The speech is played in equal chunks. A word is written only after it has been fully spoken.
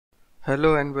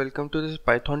Hello and welcome to this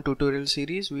Python tutorial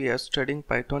series. We are studying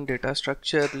Python data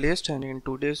structure list, and in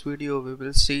today's video we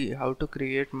will see how to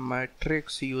create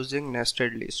matrix using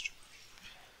nested list.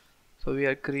 So we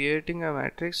are creating a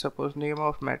matrix. Suppose name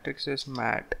of matrix is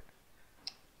mat,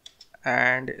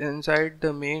 and inside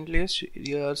the main list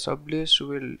your sublist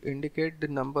will indicate the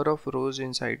number of rows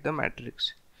inside the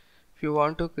matrix. If you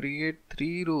want to create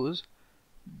 3 rows,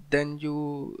 then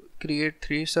you create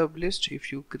 3 sublists.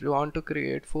 If you want to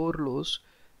create 4 rows,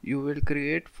 you will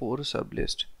create 4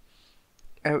 sublists.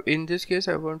 In this case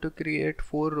I want to create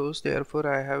 4 rows, therefore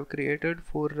I have created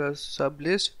 4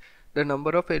 sublists. The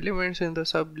number of elements in the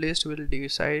sublist will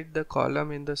decide the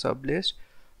column in the sublist.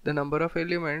 The number of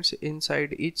elements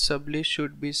inside each sublist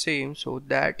should be same, so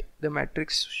that the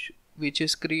matrix which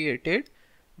is created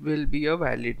will be a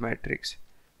valid matrix.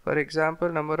 For example,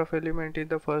 number of element in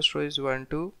the first row is 1,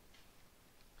 2,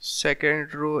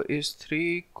 second row is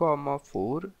 3,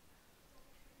 4,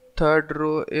 third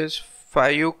row is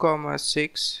 5,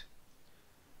 6,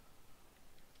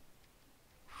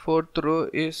 fourth row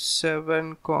is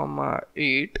 7,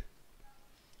 8.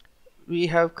 We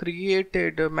have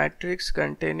created a matrix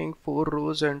containing 4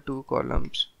 rows and 2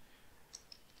 columns.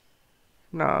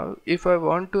 Now, if I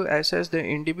want to access the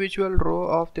individual row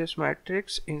of this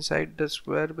matrix, inside the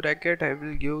square bracket I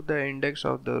will give the index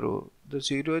of the row. The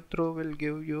 0th row will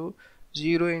give you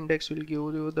 0 index will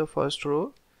give you the first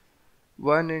row,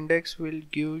 1 index will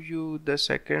give you the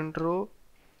second row,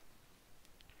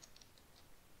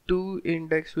 2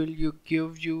 index will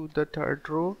give you the third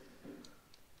row,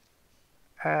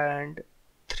 and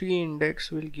 3 index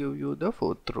will give you the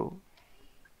fourth row,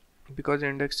 because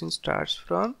indexing starts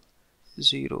from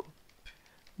 0.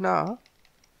 Now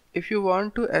if you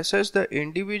want to access the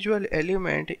individual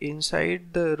element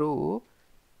inside the row,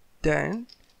 then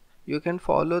you can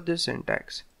follow this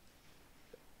syntax.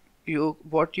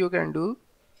 What you can do,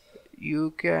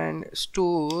 you can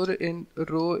store in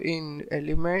row in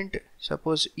element.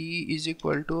 Suppose e is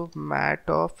equal to mat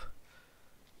of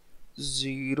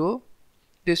 0.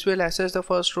 This will access the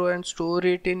first row and store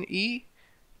it in e,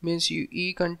 means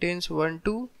e contains 1,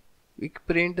 2. We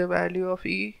print the value of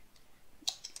e,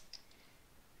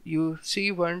 you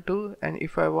see 1, 2, and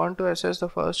if I want to access the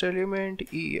first element,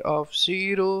 e of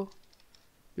 0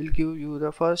 will give you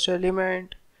the first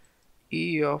element,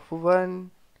 e of 1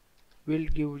 will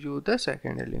give you the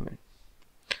second element.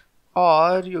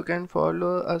 Or you can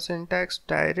follow a syntax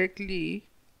directly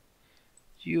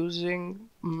using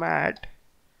mat.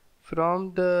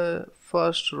 From the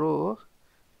first row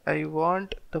I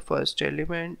want the first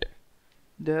element,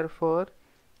 therefore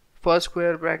first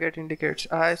square bracket indicates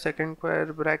I, second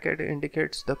square bracket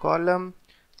indicates the column,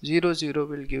 0, 0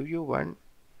 will give you 1.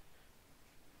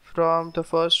 From the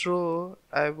first row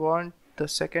I want the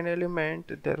second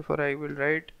element, therefore I will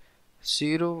write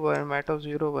 0, 1, mat of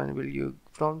 0, 1 will give,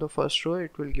 from the first row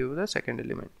it will give the second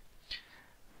element.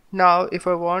 Now if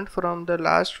I want from the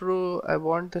last row, I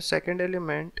want the second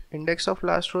element, index of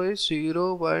last row is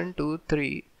 0, 1, 2,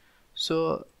 3.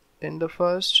 So in the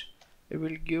first it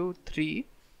will give 3,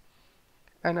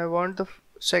 and I want the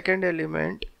second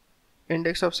element,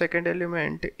 index of second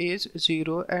element is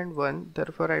 0 and 1,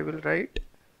 therefore I will write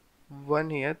 1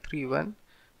 here, 3, 1.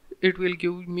 It will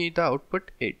give me the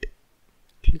output 8.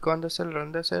 Click on the cell,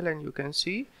 run the cell, and you can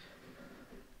see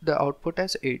the output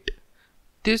as 8.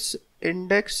 This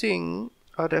indexing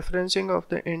or referencing of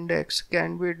the index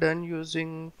can be done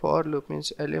using for loop,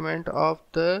 means element of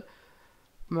the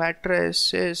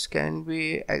matrices can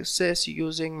be accessed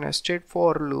using nested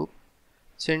for loop.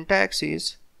 Syntax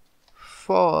is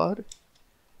for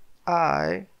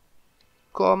I,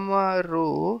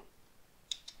 row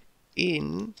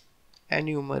in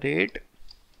enumerate,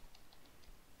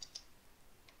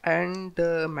 and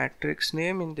the matrix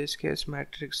name, in this case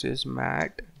matrix is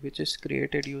mat, which is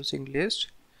created using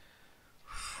list,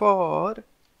 for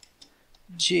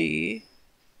j,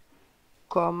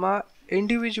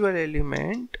 individual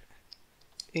element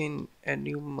in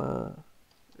enumerate,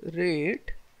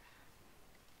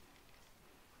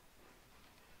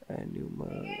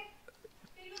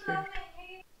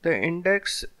 the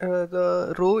index,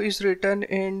 the row is written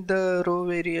in the row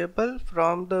variable.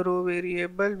 From the row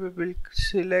variable we will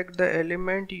select the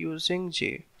element using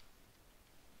j.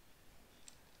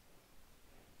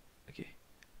 Okay,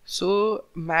 so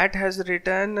mat has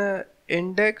written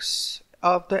index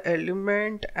of the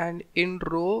element and in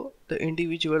row the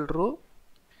individual row.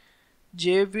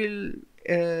 J will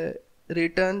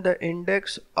return the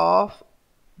index of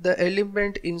the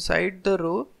element inside the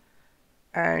row,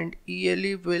 and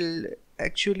ELE will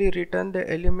actually return the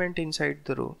element inside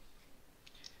the row.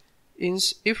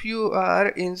 If you are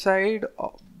inside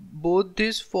both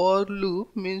this for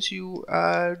loop means you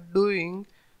are doing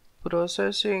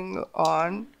processing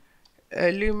on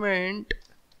element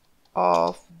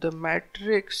of the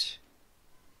matrix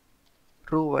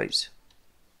row wise.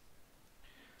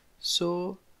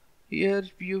 So here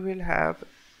you will have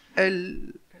L.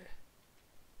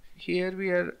 Here we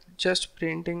are just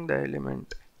printing the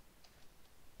element.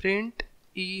 Print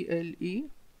ELE,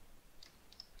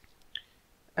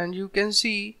 and you can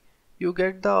see you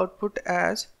get the output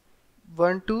as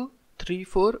 1 2 3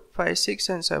 4 5 6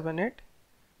 and 7 8.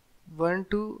 1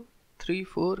 2 3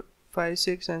 4 5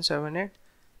 6 and 7 8.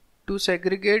 To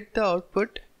segregate the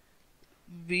output,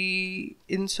 we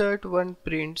insert one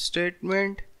print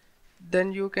statement.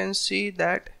 Then you can see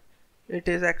that it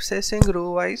is accessing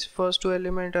row wise. First two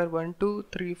elements are 1 2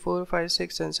 3 4 5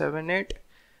 6 and 7 8.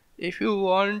 If you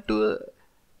want to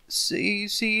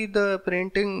see the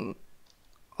printing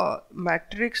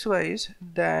matrix wise,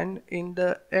 then in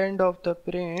the end of the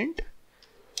print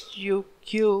you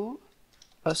give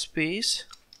a space,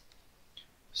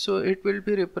 so it will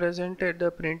be represented,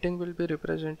 the printing will be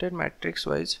represented matrix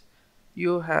wise.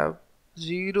 You have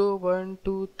 0 1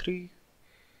 2 3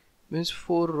 means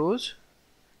 4 rows,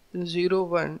 0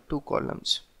 1 2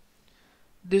 columns.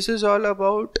 This is all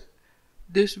about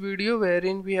this video,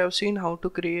 wherein we have seen how to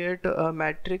create a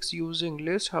matrix using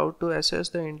list, how to assess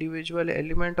the individual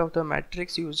element of the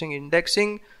matrix using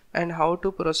indexing, and how to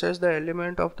process the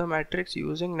element of the matrix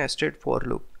using nested for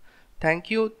loop. Thank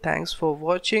you. Thanks for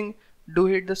watching. Do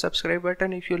hit the subscribe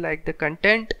button if you like the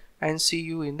content, and see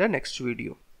you in the next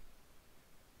video.